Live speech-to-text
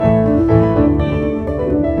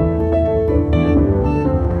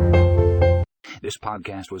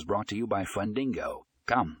podcast was brought to you by Fundingo.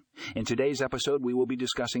 In today's episode, we will be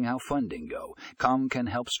discussing how Fundingo can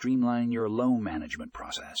help streamline your loan management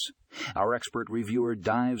process. Our expert reviewer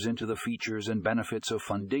dives into the features and benefits of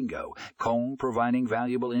Fundingo, providing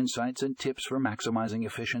valuable insights and tips for maximizing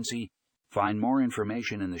efficiency. Find more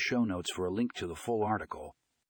information in the show notes for a link to the full article.